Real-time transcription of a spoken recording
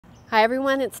Hi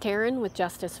everyone, it's Taryn with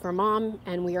Justice for Mom,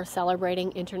 and we are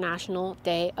celebrating International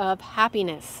Day of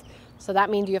Happiness. So that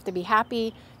means you have to be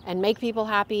happy and make people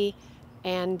happy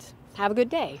and have a good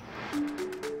day.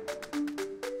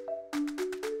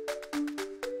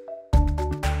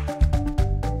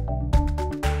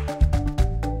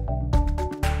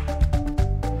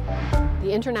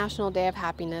 The International Day of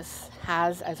Happiness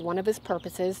has as one of its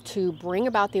purposes to bring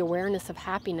about the awareness of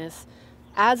happiness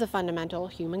as a fundamental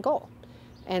human goal.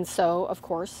 And so, of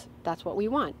course, that's what we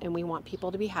want, and we want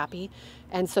people to be happy.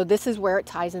 And so this is where it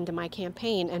ties into my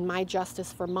campaign and my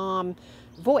Justice for Mom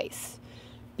voice,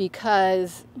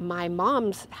 because my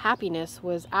mom's happiness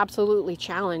was absolutely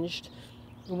challenged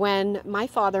when my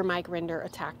father, Mike Rinder,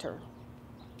 attacked her.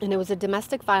 And it was a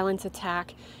domestic violence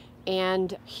attack,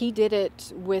 and he did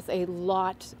it with a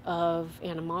lot of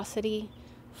animosity,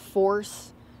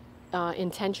 force,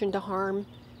 intention to harm,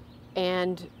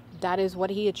 and that is what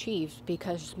he achieved,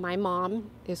 because my mom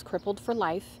is crippled for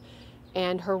life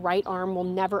and her right arm will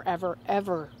never, ever,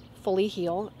 ever fully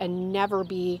heal and never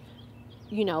be,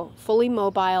 fully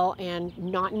mobile and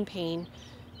not in pain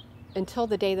until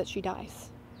the day that she dies.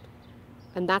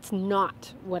 And that's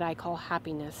not what I call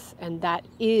happiness. And that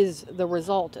is the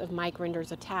result of Mike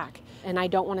Rinder's attack. And I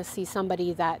don't want to see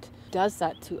somebody that does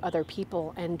that to other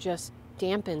people and just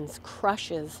dampens,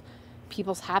 crushes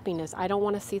people's happiness. I don't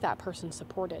want to see that person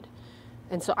supported.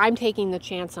 And so I'm taking the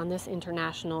chance on this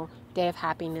International Day of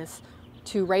Happiness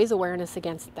to raise awareness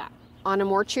against that. On a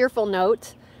more cheerful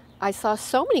note, I saw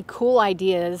so many cool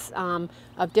ideas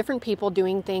of different people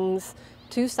doing things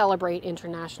to celebrate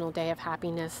International Day of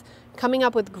Happiness, coming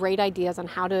up with great ideas on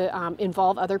how to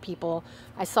involve other people.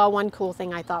 I saw one cool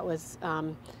thing I thought was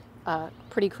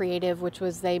pretty creative, which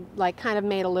was they kind of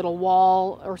made a little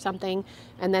wall or something,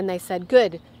 and then they said,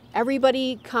 good,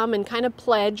 everybody come and kind of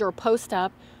pledge or post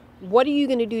up, what are you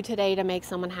going to do today to make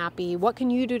someone happy? What can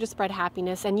you do to spread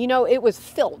happiness? And it was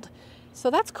filled. So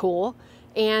that's cool.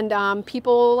 And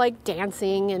people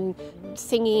dancing and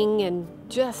singing and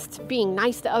just being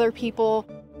nice to other people.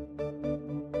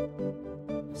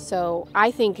 So I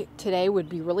think today would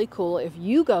be really cool if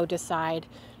you go decide,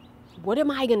 what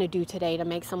am I going to do today to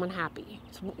make someone happy?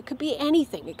 It could be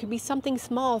anything. It could be something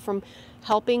small, from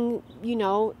helping,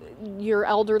 your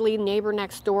elderly neighbor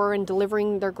next door and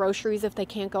delivering their groceries if they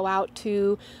can't go out,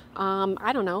 to,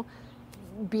 I don't know,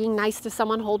 being nice to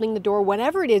someone holding the door.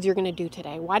 Whatever it is you're going to do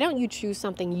today, why don't you choose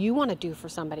something you want to do for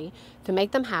somebody to make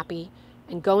them happy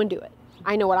and go and do it?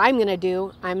 I know what I'm going to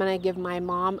do. I'm going to give my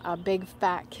mom a big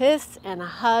fat kiss and a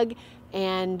hug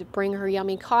and bring her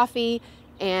yummy coffee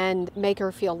and make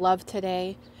her feel loved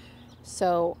today.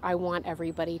 So I want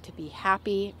everybody to be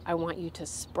happy. I want you to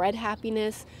spread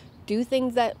happiness, do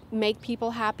things that make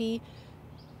people happy,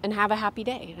 and have a happy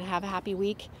day and have a happy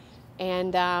week.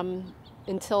 And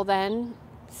until then,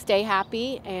 stay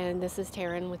happy. And this is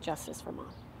Taryn with Justice for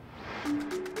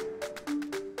Mom.